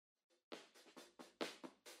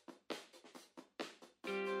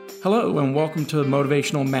Hello, and welcome to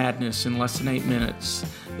Motivational Madness in Less Than 8 Minutes,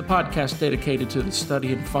 the podcast dedicated to the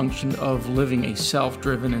study and function of living a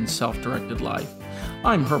self-driven and self-directed life.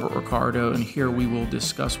 I'm Herbert Ricardo, and here we will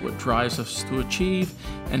discuss what drives us to achieve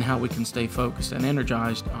and how we can stay focused and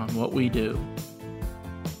energized on what we do.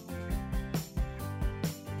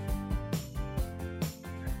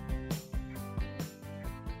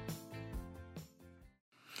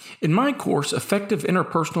 In my course, Effective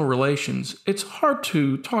Interpersonal Relations, it's hard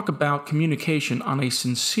to talk about communication on a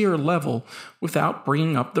sincere level without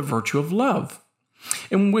bringing up the virtue of love,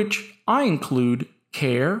 in which I include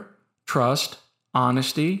care, trust,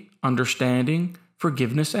 honesty, understanding,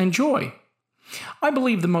 forgiveness, and joy. I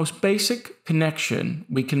believe the most basic connection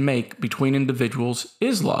we can make between individuals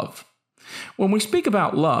is love. When we speak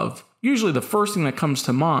about love, usually the first thing that comes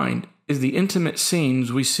to mind is the intimate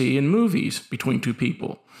scenes we see in movies between two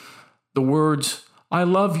people. The words, "I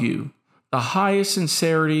love you," the highest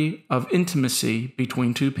sincerity of intimacy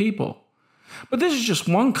between two people. But this is just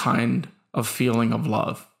one kind of feeling of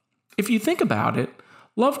love. If you think about it,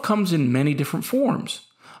 love comes in many different forms.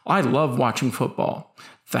 I love watching football.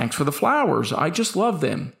 Thanks for the flowers. I just love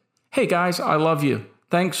them. Hey guys, I love you.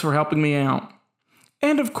 Thanks for helping me out.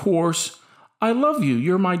 And of course, I love you.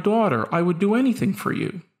 You're my daughter. I would do anything for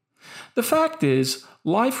you. The fact is,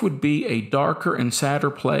 life would be a darker and sadder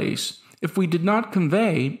place if we did not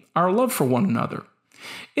convey our love for one another.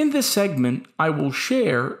 In this segment, I will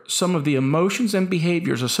share some of the emotions and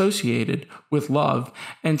behaviors associated with love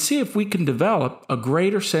and see if we can develop a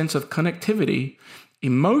greater sense of connectivity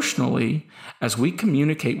emotionally as we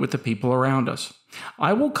communicate with the people around us.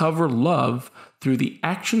 I will cover love through the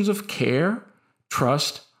actions of care,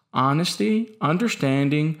 trust, honesty,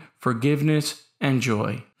 understanding, forgiveness, and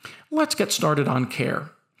joy. Let's get started on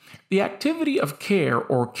care. The activity of care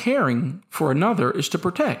or caring for another is to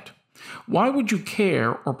protect. Why would you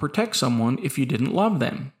care or protect someone if you didn't love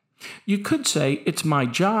them? You could say it's my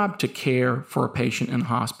job to care for a patient in a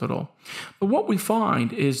hospital. But what we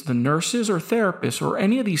find is the nurses or therapists or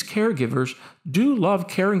any of these caregivers do love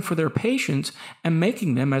caring for their patients and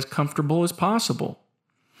making them as comfortable as possible.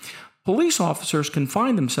 Police officers can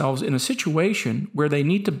find themselves in a situation where they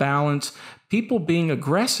need to balance people being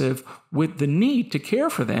aggressive with the need to care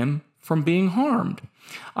for them from being harmed.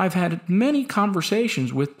 I've had many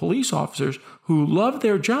conversations with police officers who love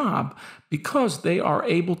their job because they are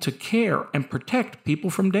able to care and protect people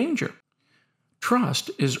from danger. Trust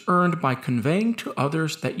is earned by conveying to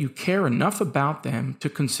others that you care enough about them to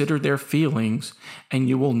consider their feelings and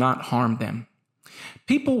you will not harm them.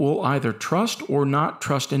 People will either trust or not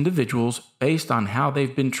trust individuals based on how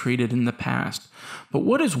they've been treated in the past. But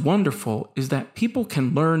what is wonderful is that people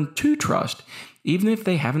can learn to trust even if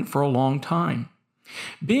they haven't for a long time.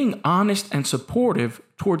 Being honest and supportive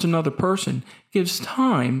towards another person gives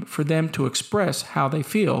time for them to express how they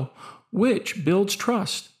feel, which builds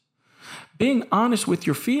trust. Being honest with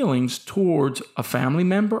your feelings towards a family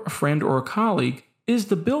member, a friend, or a colleague is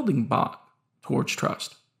the building block towards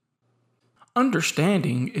trust.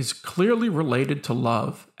 Understanding is clearly related to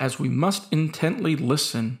love, as we must intently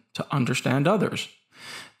listen to understand others.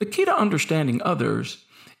 The key to understanding others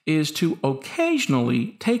is to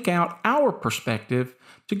occasionally take out our perspective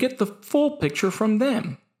to get the full picture from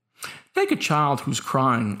them. Take a child who's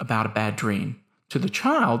crying about a bad dream. To the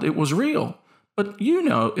child, it was real, but you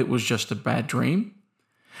know it was just a bad dream.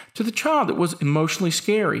 To the child, it was emotionally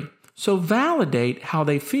scary, so validate how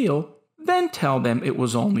they feel, then tell them it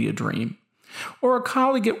was only a dream. Or a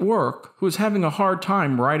colleague at work who is having a hard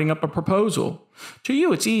time writing up a proposal. To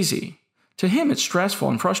you, it's easy. To him, it's stressful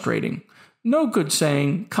and frustrating. No good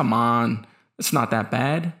saying, "Come on, it's not that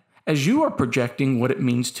bad," as you are projecting what it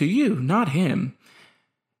means to you, not him.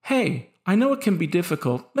 "Hey, I know it can be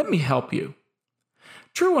difficult. Let me help you."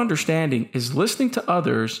 True understanding is listening to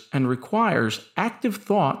others and requires active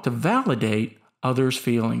thought to validate others'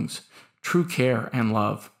 feelings, true care and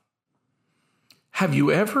love. Have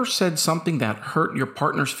you ever said something that hurt your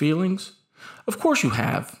partner's feelings? Of course you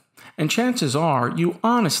have, and chances are you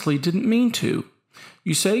honestly didn't mean to.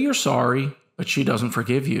 You say you're sorry, but she doesn't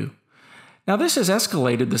forgive you. Now this has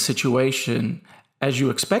escalated the situation as you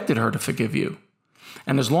expected her to forgive you.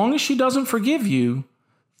 And as long as she doesn't forgive you,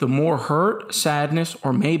 the more hurt, sadness,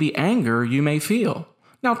 or maybe anger you may feel.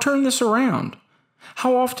 Now turn this around.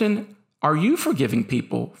 How often are you forgiving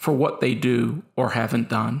people for what they do or haven't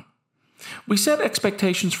done? We set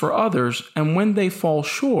expectations for others, and when they fall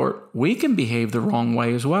short, we can behave the wrong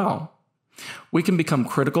way as well. We can become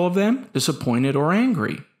critical of them, disappointed, or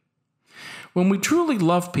angry. When we truly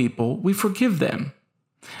love people, we forgive them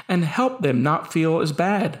and help them not feel as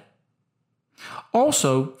bad.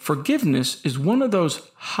 Also, forgiveness is one of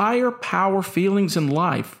those higher power feelings in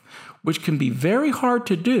life which can be very hard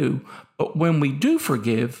to do, but when we do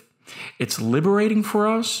forgive, it's liberating for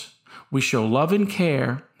us, we show love and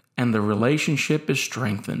care, and the relationship is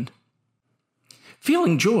strengthened.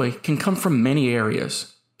 Feeling joy can come from many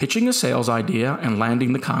areas: pitching a sales idea and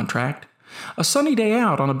landing the contract, a sunny day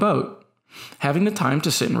out on a boat, having the time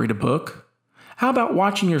to sit and read a book. How about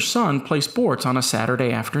watching your son play sports on a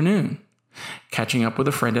Saturday afternoon? Catching up with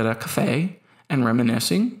a friend at a cafe and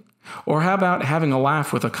reminiscing? Or how about having a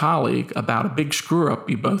laugh with a colleague about a big screw-up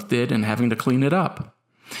you both did and having to clean it up?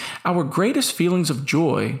 Our greatest feelings of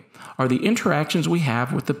joy are the interactions we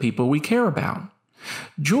have with the people we care about.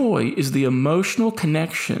 Joy is the emotional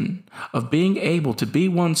connection of being able to be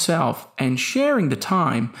oneself and sharing the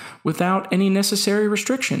time without any necessary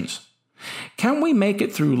restrictions. Can we make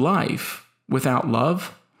it through life without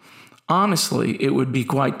love? Honestly, it would be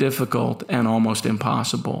quite difficult and almost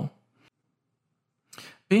impossible.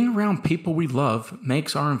 Being around people we love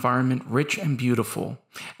makes our environment rich and beautiful.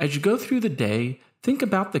 As you go through the day, think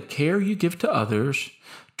about the care you give to others,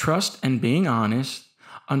 trust and being honest,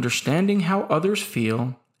 understanding how others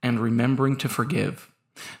feel, and remembering to forgive.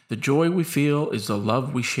 The joy we feel is the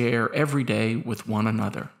love we share every day with one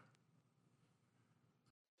another.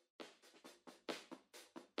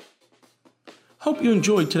 Hope you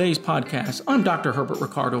enjoyed today's podcast. I'm Dr. Herbert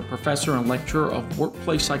Ricardo, professor and lecturer of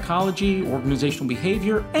workplace psychology, organizational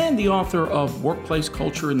behavior, and the author of Workplace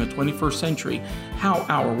Culture in the 21st Century: How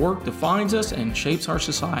Our Work Defines Us and Shapes Our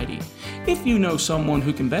Society. If you know someone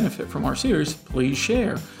who can benefit from our series, please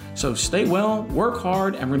share. So stay well, work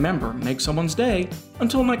hard, and remember, make someone's day.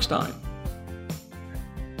 Until next time.